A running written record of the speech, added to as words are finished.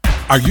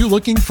Are you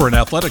looking for an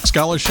athletic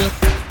scholarship?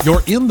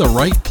 You're in the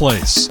right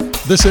place.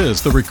 This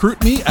is the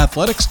Recruit Me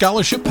Athletic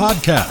Scholarship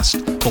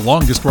Podcast, the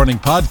longest-running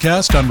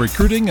podcast on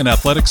recruiting and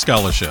athletic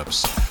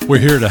scholarships. We're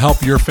here to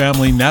help your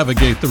family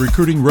navigate the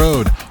recruiting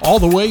road all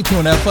the way to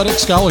an athletic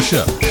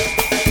scholarship.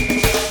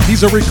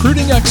 He's a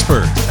recruiting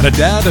expert and a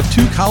dad of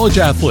 2 college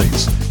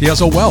athletes. He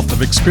has a wealth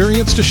of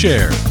experience to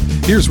share.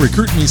 Here's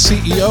Recruit Me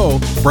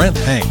CEO, Brent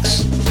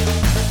Hanks.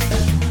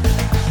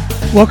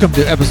 Welcome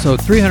to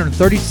episode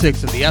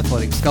 336 of the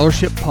Athletic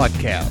Scholarship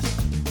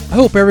Podcast. I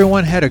hope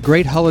everyone had a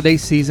great holiday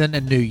season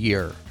and new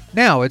year.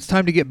 Now it's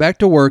time to get back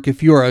to work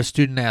if you are a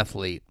student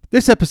athlete.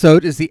 This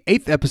episode is the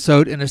 8th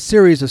episode in a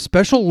series of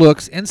special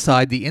looks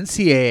inside the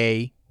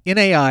NCAA,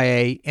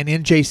 NAIA, and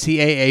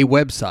NJCAA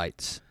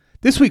websites.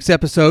 This week's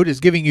episode is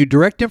giving you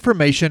direct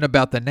information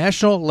about the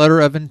National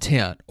Letter of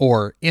Intent,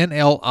 or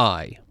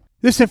NLI.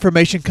 This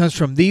information comes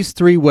from these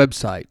 3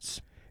 websites.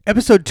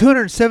 Episode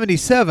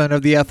 277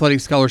 of the Athletic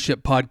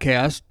Scholarship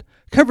Podcast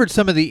covered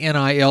some of the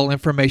NIL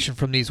information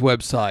from these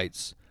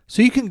websites,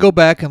 so you can go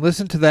back and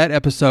listen to that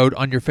episode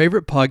on your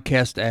favorite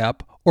podcast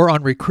app or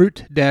on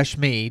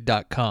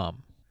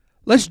recruit-me.com.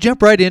 Let's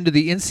jump right into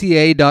the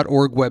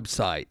NCAA.org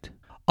website.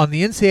 On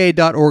the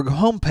NCAA.org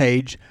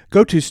homepage,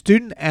 go to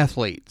Student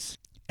Athletes,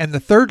 and the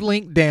third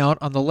link down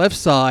on the left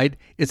side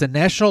is a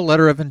National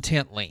Letter of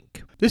Intent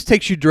link. This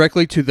takes you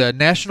directly to the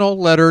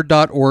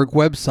nationalletter.org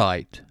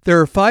website. There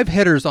are 5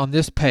 headers on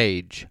this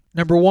page.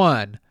 Number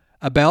 1,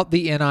 about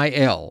the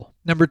NIL.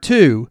 Number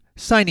 2,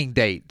 signing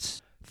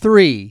dates.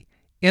 3,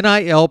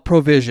 NIL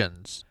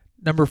provisions.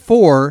 Number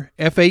 4,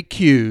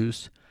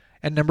 FAQs.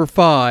 And number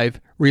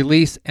 5,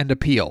 release and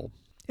appeal.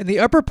 In the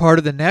upper part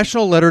of the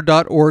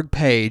nationalletter.org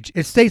page,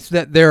 it states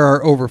that there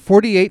are over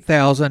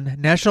 48,000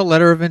 National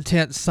Letter of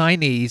Intent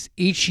signees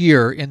each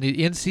year in the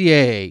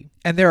NCAA,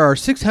 and there are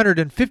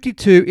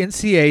 652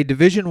 NCAA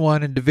Division I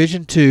and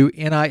Division II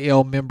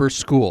NIL member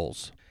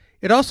schools.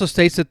 It also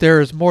states that there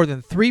is more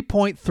than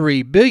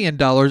 $3.3 billion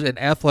in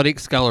athletic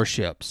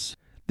scholarships.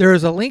 There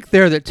is a link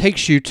there that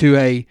takes you to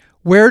a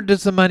Where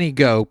Does the Money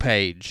Go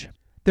page.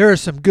 There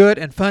is some good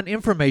and fun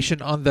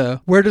information on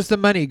the Where Does the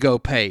Money Go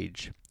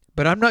page,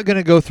 but I'm not going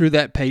to go through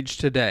that page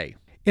today.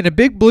 In a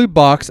big blue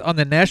box on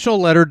the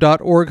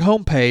nationalletter.org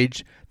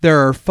homepage, there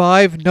are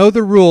 5 Know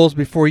the Rules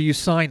Before You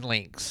Sign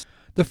links.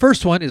 The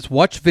first one is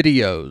watch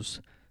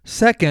videos.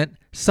 Second,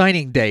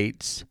 signing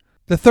dates.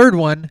 The third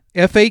one,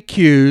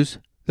 FAQs.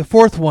 The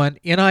fourth one,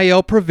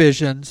 NIL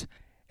provisions.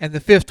 And the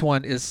 5th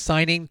one is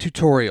signing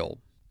tutorial.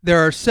 There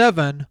are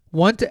 7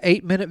 1 to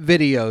 8 minute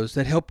videos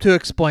that help to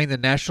explain the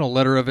National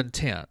Letter of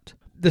Intent.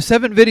 The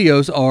 7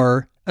 videos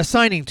are a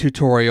signing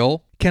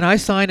tutorial. Can I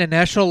sign a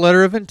National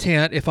Letter of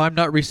Intent if I'm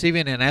not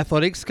receiving an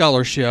athletic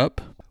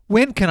scholarship?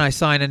 When can I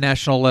sign a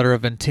National Letter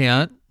of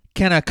Intent?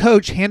 Can a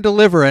coach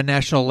hand-deliver a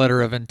National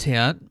Letter of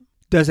Intent?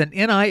 Does an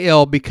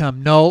NIL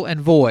become null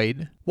and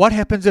void? What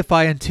happens if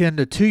I attend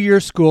a 2-year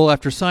school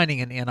after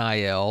signing an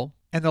NIL?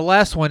 And the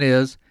last one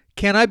is,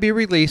 can I be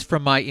released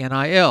from my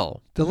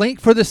NIL? The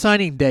link for the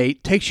signing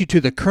date takes you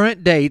to the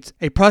current dates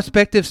a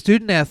prospective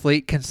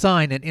student-athlete can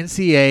sign an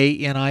NCAA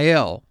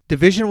NIL.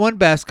 Division I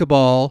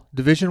basketball,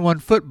 Division I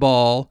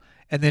football,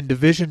 and then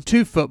Division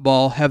II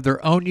football have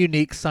their own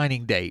unique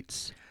signing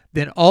dates.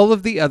 Then all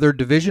of the other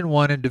Division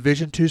I and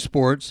Division II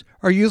sports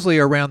are usually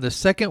around the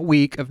second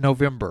week of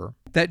November.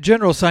 That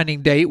general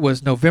signing date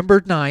was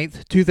November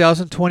 9th,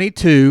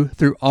 2022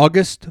 through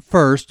August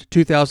 1st,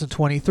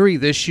 2023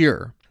 this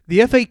year. The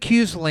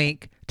FAQs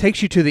link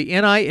takes you to the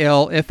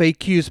NIL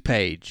FAQs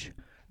page.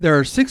 There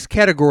are 6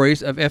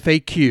 categories of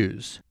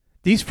FAQs.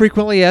 These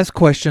frequently asked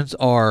questions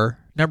are: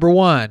 Number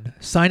 1,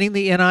 signing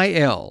the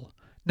NIL.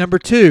 Number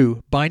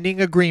 2,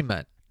 binding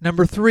agreement.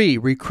 Number 3,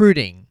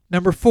 recruiting.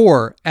 Number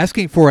 4,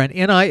 asking for an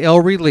NIL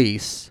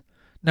release.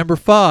 Number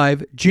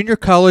 5, junior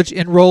college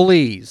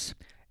enrollees.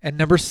 And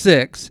number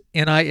 6,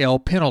 NIL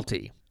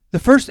penalty. The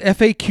first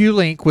FAQ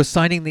link was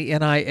signing the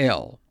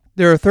NIL.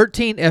 There are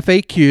 13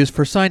 FAQs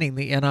for signing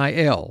the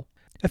NIL.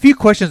 A few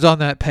questions on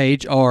that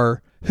page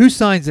are: who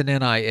signs an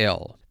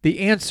NIL?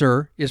 The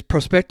answer is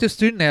prospective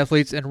student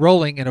athletes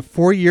enrolling in a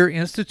 4-year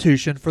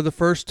institution for the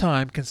first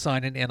time can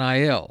sign an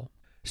NIL.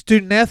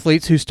 Student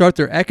athletes who start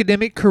their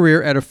academic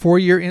career at a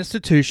 4-year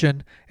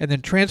institution and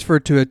then transfer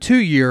to a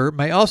 2-year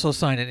may also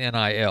sign an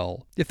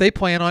NIL if they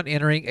plan on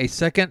entering a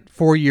second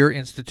 4-year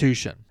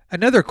institution.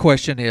 Another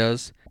question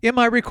is, am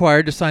I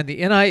required to sign the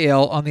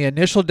NIL on the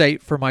initial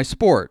date for my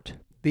sport?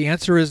 The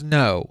answer is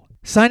no.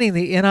 Signing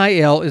the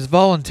NIL is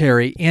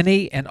voluntary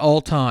any and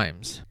all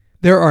times.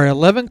 There are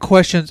 11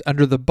 questions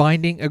under the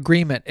binding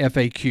agreement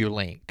FAQ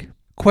link.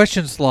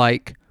 Questions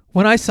like,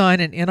 when I sign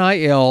an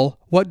NIL,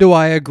 what do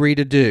I agree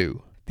to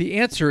do? The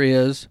answer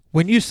is,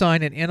 when you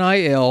sign an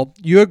NIL,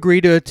 you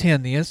agree to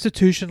attend the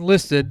institution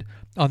listed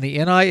on the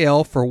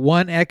NIL for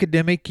 1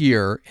 academic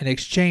year in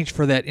exchange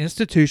for that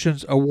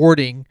institution's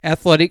awarding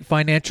athletic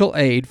financial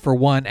aid for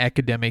 1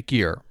 academic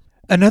year.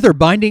 Another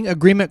binding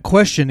agreement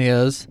question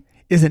is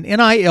an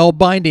NIL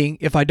binding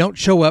if I don't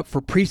show up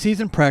for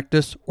preseason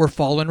practice or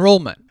fall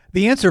enrollment?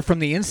 The answer from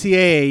the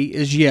NCAA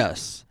is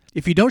yes.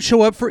 If you don't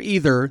show up for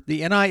either,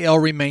 the NIL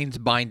remains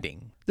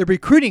binding. The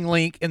recruiting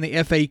link in the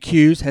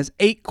FAQs has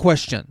 8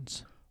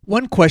 questions.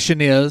 One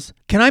question is,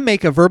 can I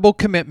make a verbal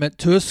commitment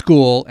to a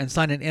school and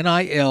sign an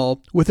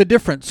NIL with a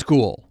different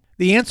school?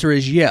 The answer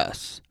is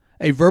yes.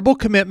 A verbal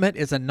commitment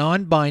is a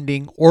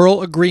non-binding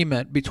oral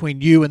agreement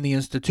between you and the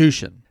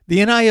institution.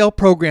 The NIL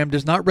program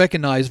does not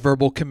recognize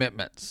verbal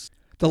commitments.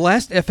 The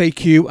last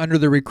FAQ under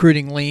the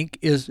recruiting link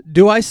is,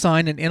 do I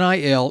sign an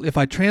NIL if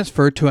I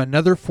transfer to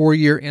another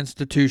 4-year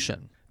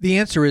institution? The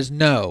answer is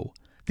no.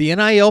 The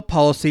NIL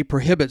policy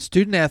prohibits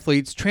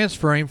student-athletes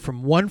transferring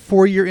from one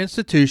 4-year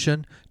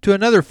institution to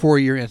another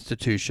 4-year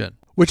institution,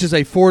 which is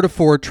a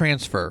 4-to-4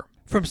 transfer,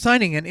 from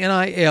signing an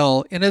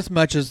NIL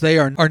inasmuch as they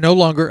are no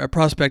longer a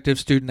prospective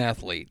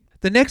student-athlete.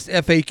 The next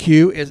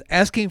FAQ is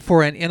asking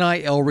for an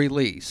NIL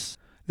release.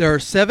 There are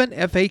 7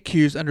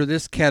 FAQs under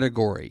this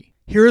category.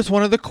 Here is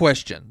one of the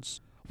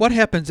questions. What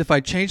happens if I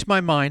change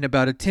my mind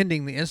about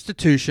attending the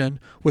institution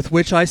with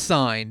which I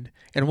signed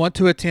and want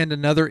to attend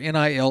another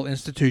NIL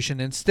institution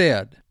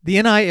instead? The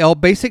NIL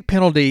basic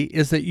penalty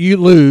is that you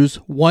lose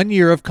 1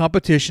 year of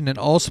competition in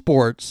all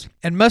sports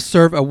and must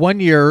serve a 1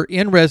 year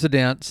in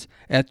residence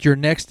at your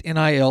next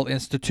NIL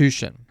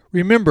institution.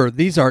 Remember,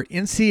 these are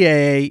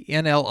NCAA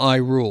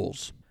NLI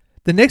rules.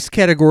 The next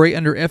category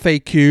under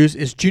FAQs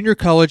is junior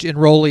college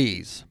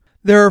enrollees.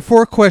 There are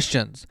 4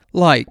 questions,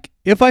 like,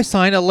 if I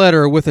sign a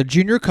letter with a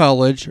junior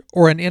college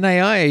or an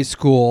NAIA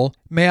school,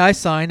 may I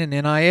sign an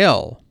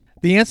NIL?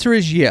 The answer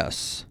is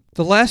yes.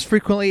 The last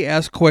frequently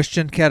asked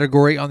question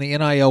category on the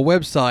NIL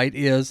website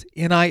is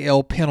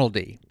NIL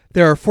penalty.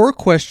 There are 4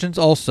 questions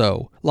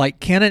also, like,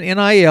 can an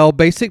NIL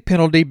basic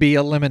penalty be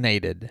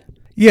eliminated?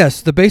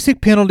 Yes, the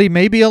basic penalty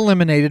may be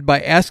eliminated by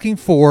asking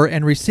for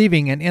and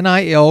receiving an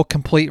NIL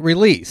complete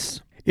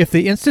release. If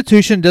the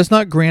institution does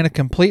not grant a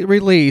complete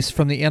release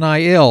from the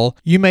NIL,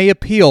 you may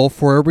appeal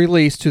for a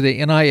release to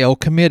the NIL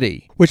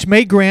committee, which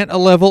may grant a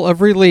level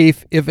of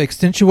relief if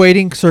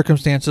extenuating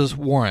circumstances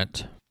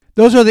warrant.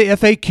 Those are the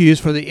FAQs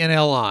for the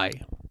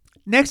NLI.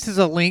 Next is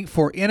a link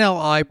for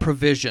NLI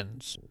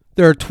provisions.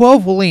 There are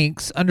 12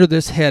 links under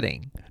this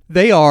heading.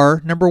 They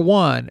are, number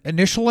 1,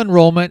 initial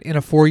enrollment in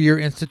a 4-year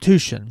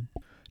institution.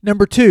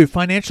 Number 2,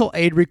 financial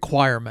aid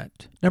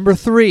requirement. Number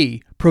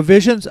 3,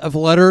 provisions of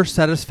letter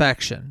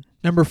satisfaction.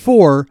 Number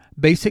 4,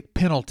 basic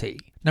penalty.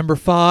 Number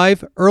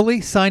 5,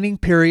 early signing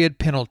period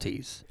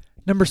penalties.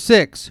 Number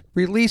 6,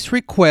 release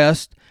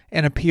request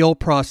and appeal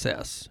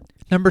process.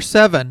 Number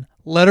 7,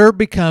 letter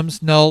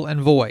becomes null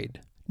and void.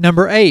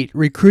 Number 8,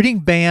 recruiting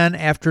ban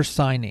after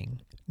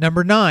signing.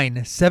 Number 9,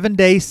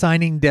 7-day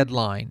signing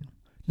deadline.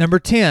 Number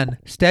 10,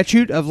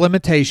 statute of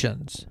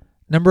limitations.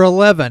 Number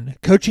 11,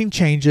 coaching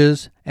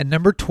changes. And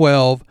number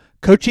 12,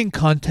 coaching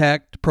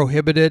contact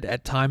prohibited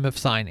at time of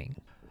signing.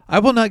 I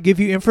will not give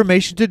you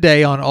information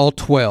today on all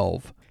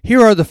 12.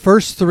 Here are the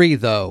first 3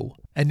 though.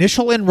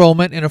 Initial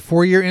enrollment in a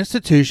 4-year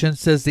institution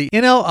says the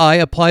NLI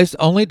applies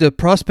only to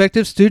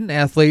prospective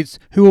student-athletes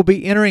who will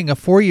be entering a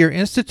 4-year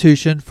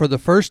institution for the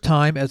first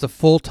time as a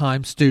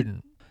full-time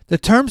student. The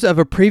terms of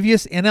a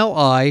previous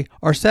NLI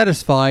are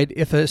satisfied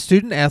if a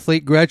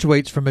student-athlete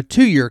graduates from a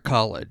 2-year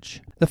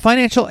college. The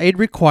financial aid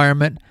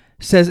requirement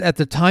says at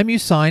the time you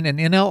sign an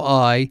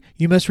NLI,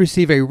 you must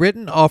receive a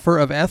written offer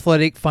of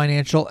athletic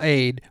financial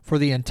aid for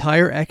the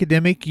entire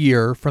academic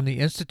year from the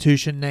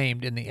institution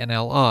named in the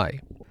NLI.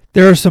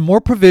 There are some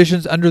more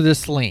provisions under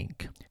this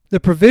link. The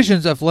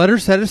provisions of letter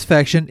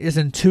satisfaction is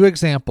in 2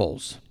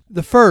 examples.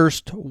 The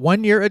first,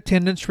 1-year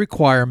attendance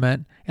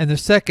requirement, and the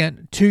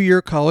second,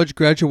 2-year college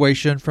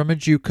graduation from a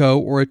JUCO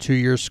or a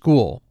 2-year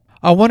school.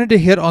 I wanted to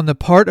hit on the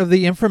part of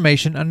the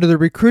information under the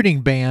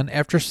recruiting ban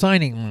after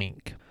signing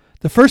link.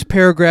 The first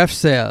paragraph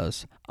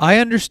says, I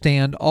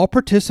understand all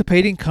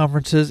participating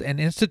conferences and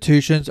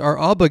institutions are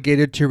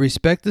obligated to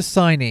respect the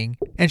signing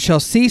and shall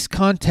cease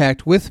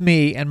contact with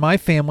me and my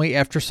family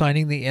after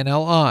signing the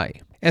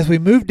NLI. As we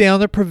move down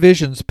the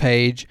provisions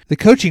page, the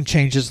coaching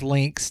changes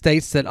link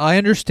states that I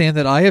understand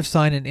that I have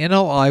signed an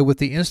NLI with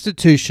the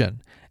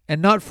institution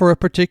and not for a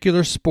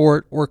particular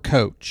sport or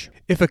coach.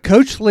 If a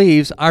coach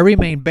leaves, I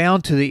remain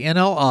bound to the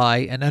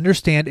NLI and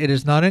understand it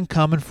is not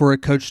uncommon for a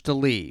coach to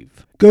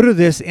leave. Go to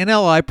this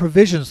NLI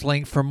provisions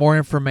link for more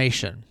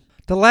information.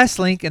 The last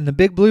link in the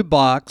big blue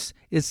box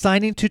is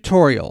signing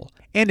tutorial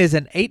and is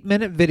an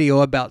 8-minute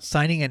video about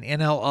signing an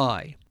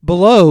NLI.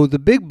 Below the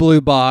big blue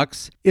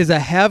box is a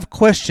have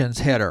questions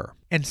header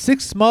and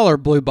 6 smaller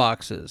blue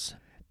boxes.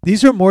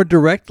 These are more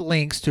direct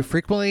links to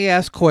frequently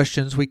asked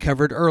questions we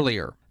covered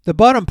earlier. The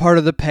bottom part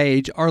of the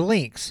page are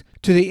links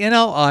to the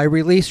NLI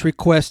release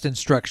request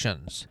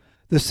instructions,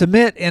 the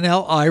submit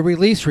NLI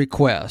release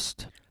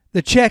request,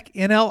 the check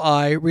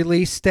NLI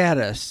release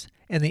status,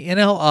 and the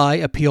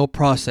NLI appeal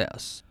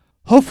process.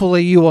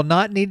 Hopefully you will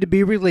not need to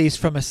be released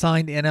from a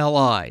signed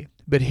NLI,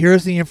 but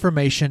here's the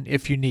information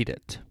if you need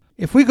it.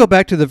 If we go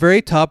back to the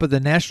very top of the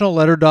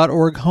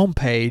nationalletter.org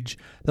homepage,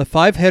 the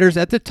 5 headers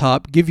at the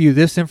top give you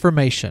this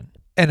information.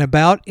 An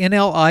About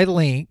NLI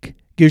link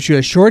gives you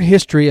a short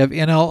history of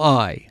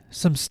NLI,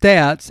 some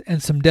stats,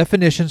 and some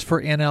definitions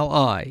for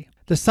NLI.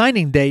 The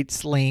signing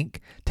dates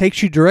link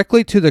takes you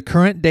directly to the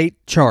current date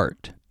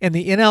chart, and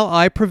the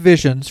NLI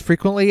provisions,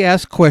 frequently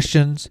asked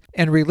questions,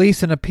 and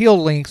release and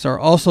appeal links are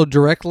also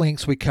direct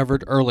links we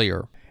covered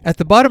earlier. At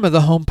the bottom of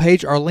the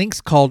homepage are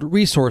links called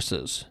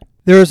Resources.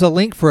 There is a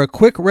link for a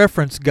quick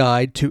reference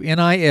guide to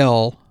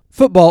NIL,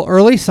 Football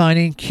Early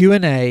Signing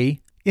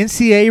Q&A,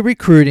 NCAA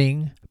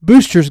Recruiting,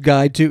 Booster's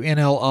Guide to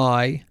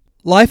NLI,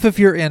 Life of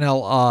Your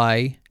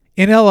NLI,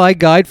 NLI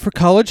Guide for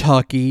College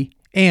Hockey,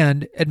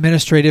 and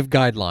Administrative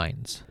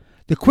Guidelines.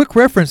 The Quick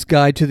Reference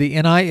Guide to the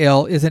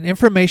NIL is an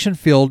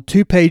information-filled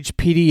 2-page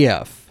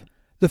PDF.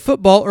 The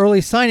Football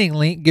Early Signing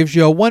link gives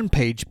you a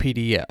 1-page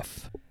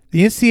PDF.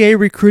 The NCAA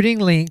Recruiting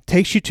link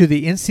takes you to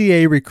the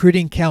NCAA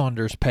Recruiting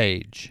Calendars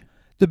page.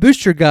 The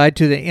Booster Guide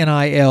to the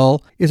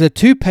NIL is a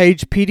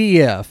 2-page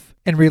PDF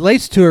and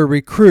relates to a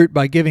recruit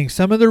by giving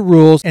some of the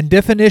rules and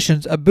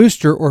definitions a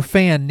booster or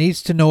fan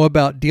needs to know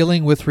about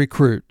dealing with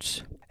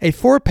recruits. A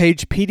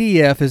 4-page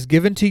PDF is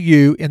given to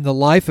you in the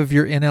Life of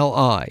Your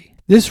NLI.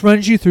 This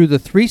runs you through the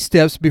 3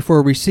 steps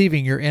before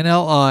receiving your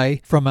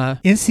NLI from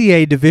a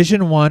NCAA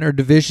Division I or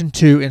Division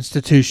II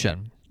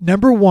institution.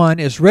 Number 1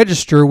 is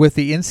register with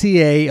the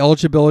NCAA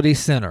Eligibility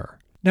Center.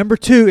 Number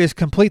 2 is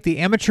complete the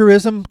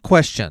amateurism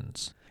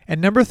questions.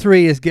 And number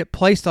 3 is get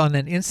placed on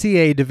an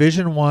NCAA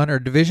Division I or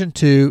Division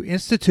II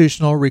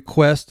Institutional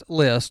Request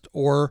List,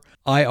 or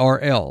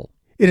IRL.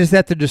 It is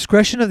at the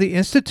discretion of the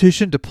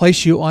institution to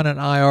place you on an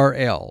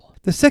IRL.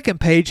 The second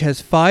page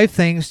has 5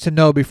 things to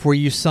know before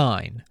you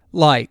sign,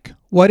 like,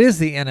 what is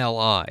the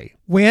NLI?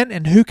 When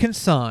and who can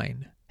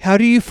sign? How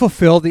do you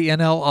fulfill the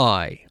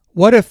NLI?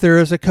 What if there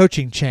is a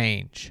coaching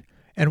change?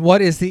 And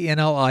what is the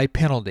NLI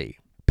penalty?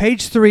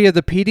 Page 3 of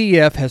the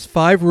PDF has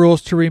 5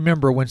 rules to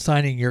remember when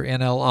signing your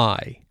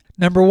NLI.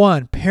 Number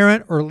 1,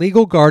 parent or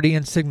legal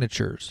guardian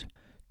signatures.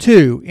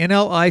 2,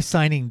 NLI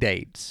signing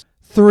dates.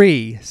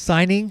 3,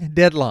 signing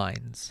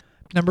deadlines.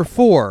 Number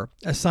 4,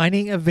 a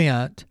signing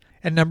event.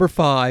 And number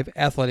 5,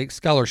 athletic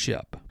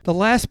scholarship. The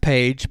last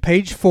page,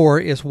 page 4,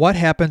 is what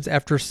happens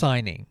after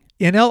signing.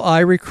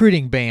 NLI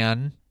recruiting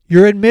ban,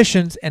 your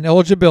admissions and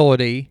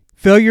eligibility,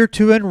 failure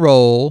to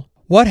enroll,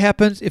 what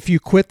happens if you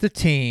quit the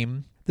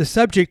team, the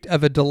subject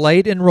of a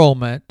delayed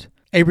enrollment,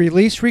 a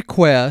release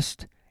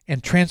request,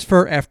 and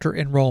transfer after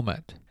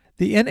enrollment.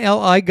 The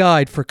NLI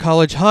Guide for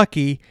College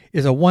Hockey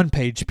is a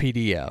 1-page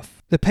PDF.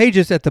 The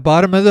pages at the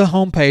bottom of the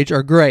homepage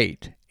are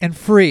great and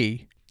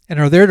free and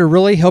are there to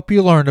really help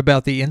you learn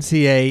about the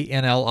NCAA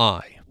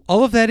NLI.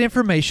 All of that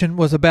information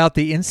was about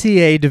the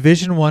NCAA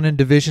Division I and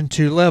Division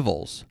II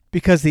levels.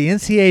 Because the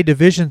NCAA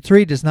Division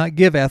III does not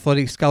give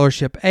athletic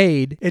scholarship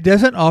aid, it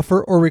doesn't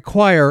offer or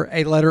require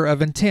a letter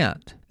of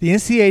intent. The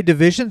NCAA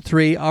Division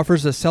III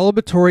offers a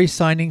celebratory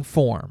signing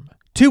form.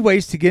 2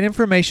 ways to get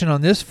information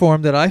on this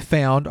form that I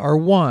found are: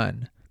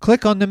 1,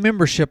 click on the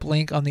membership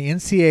link on the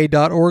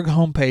NCAA.org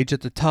homepage at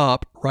the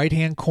top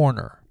right-hand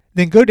corner.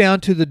 Then go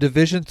down to the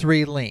Division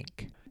III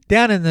link.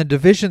 Down in the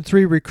Division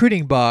III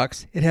recruiting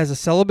box, it has a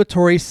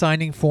celebratory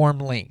signing form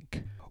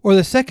link. Or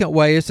the second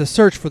way is to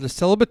search for the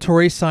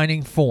celebratory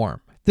signing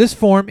form. This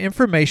form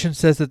information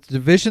says that the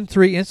Division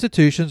III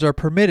institutions are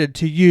permitted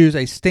to use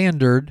a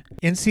standard,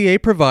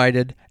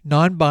 NCAA-provided,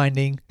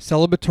 non-binding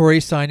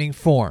celebratory signing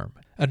form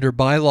under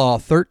Bylaw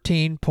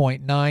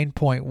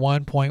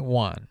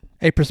 13.9.1.1.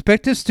 A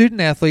prospective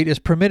student-athlete is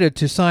permitted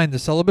to sign the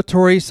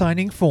celebratory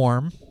signing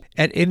form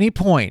at any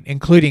point,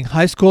 including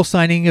high school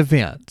signing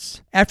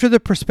events, after the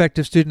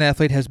prospective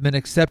student-athlete has been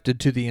accepted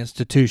to the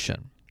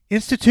institution.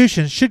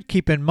 Institutions should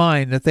keep in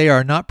mind that they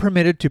are not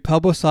permitted to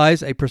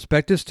publicize a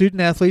prospective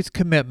student-athlete's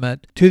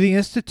commitment to the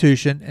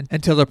institution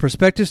until the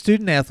prospective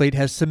student-athlete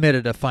has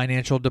submitted a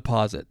financial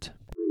deposit.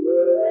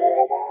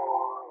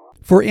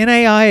 For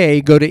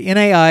NAIA, go to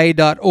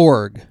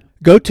NAIA.org.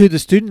 Go to the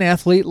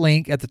student-athlete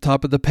link at the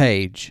top of the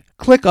page.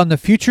 Click on the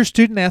Future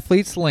Student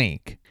Athletes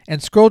link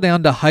and scroll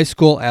down to High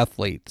School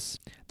Athletes.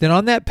 Then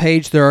on that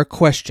page there are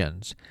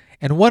questions,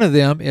 and one of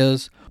them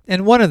is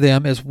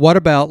what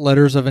about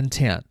letters of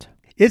intent?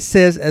 It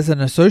says, as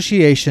an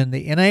association,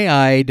 the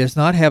NAIA does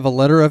not have a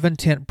letter of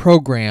intent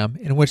program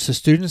in which the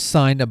students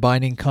signed a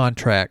binding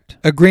contract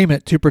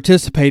agreement to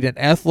participate in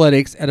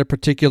athletics at a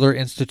particular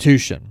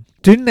institution.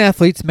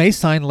 Student-athletes may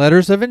sign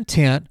letters of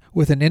intent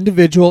with an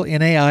individual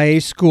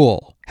NAIA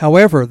school.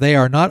 However, they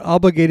are not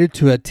obligated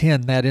to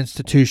attend that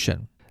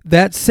institution.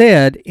 That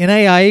said,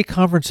 NAIA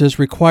conferences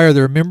require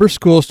their member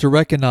schools to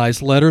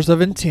recognize letters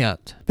of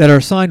intent that are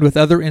signed with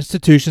other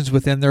institutions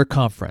within their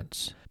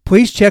conference.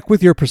 Please check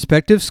with your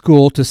prospective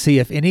school to see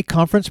if any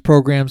conference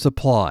programs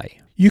apply.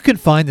 You can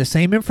find the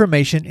same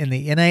information in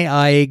the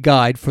NAIA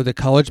Guide for the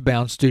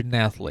college-bound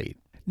student-athlete.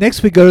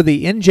 Next, we go to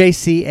the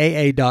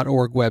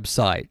NJCAA.org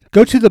website.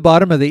 Go to the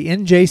bottom of the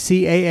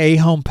NJCAA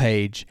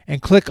homepage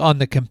and click on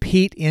the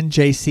Compete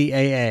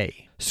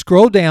NJCAA.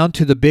 Scroll down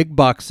to the big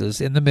boxes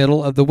in the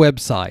middle of the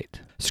website.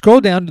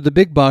 Scroll down to the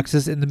big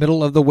boxes in the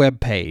middle of the web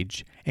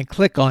page and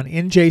click on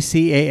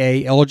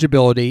NJCAA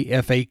Eligibility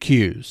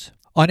FAQs.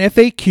 On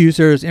FAQs,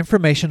 there is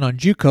information on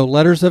JUCO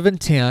Letters of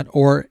Intent,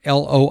 or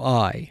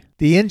LOI.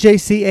 The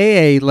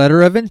NJCAA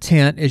letter of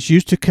intent is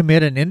used to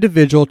commit an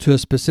individual to a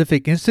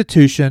specific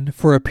institution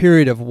for a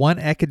period of 1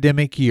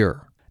 academic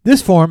year.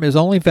 This form is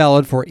only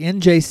valid for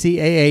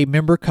NJCAA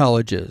member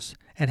colleges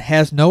and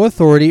has no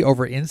authority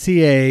over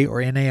NCAA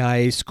or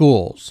NAIA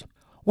schools.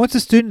 Once a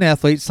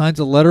student-athlete signs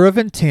a letter of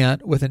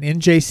intent with an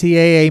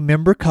NJCAA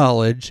member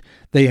college,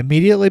 they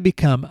immediately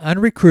become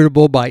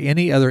unrecruitable by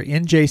any other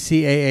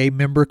NJCAA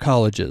member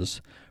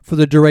colleges for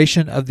the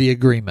duration of the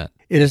agreement.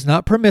 It is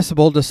not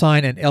permissible to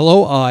sign an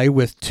LOI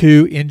with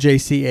 2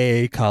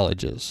 NJCAA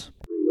colleges.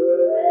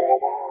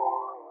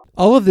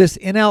 All of this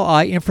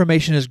NLI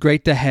information is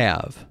great to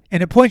have,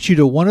 and it points you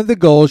to one of the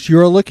goals you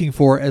are looking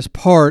for as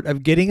part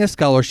of getting a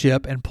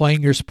scholarship and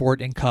playing your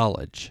sport in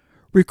college.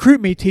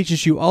 Recruit Me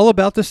teaches you all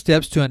about the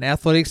steps to an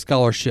athletic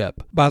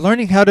scholarship by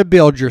learning how to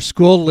build your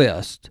school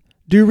list,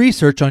 do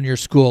research on your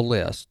school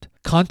list,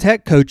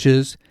 contact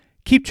coaches,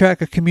 keep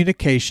track of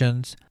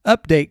communications,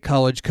 update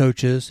college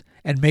coaches,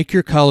 and make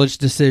your college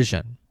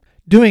decision.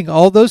 Doing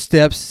all those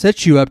steps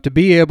sets you up to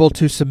be able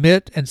to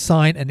submit and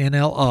sign an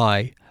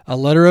NLI, a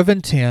letter of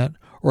intent,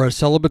 or a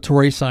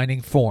celebratory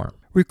signing form.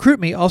 Recruit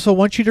Me also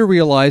wants you to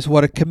realize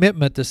what a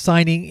commitment to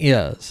signing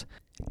is,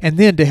 and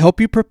then to help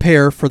you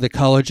prepare for the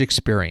college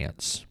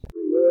experience.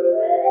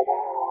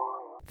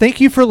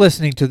 Thank you for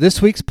listening to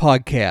this week's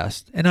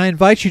podcast, and I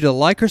invite you to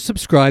like or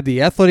subscribe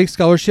the Athletic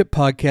Scholarship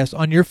Podcast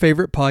on your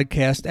favorite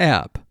podcast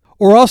app,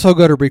 or also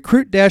go to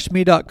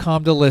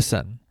recruit-me.com to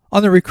listen.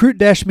 On the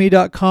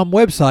recruit-me.com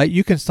website,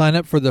 you can sign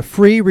up for the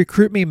free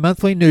Recruit Me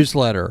monthly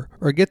newsletter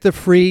or get the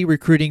free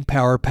Recruiting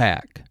Power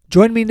Pack.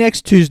 Join me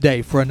next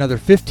Tuesday for another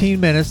 15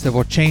 minutes that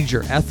will change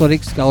your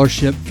athletic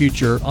scholarship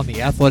future on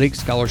the Athletic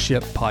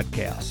Scholarship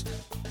Podcast.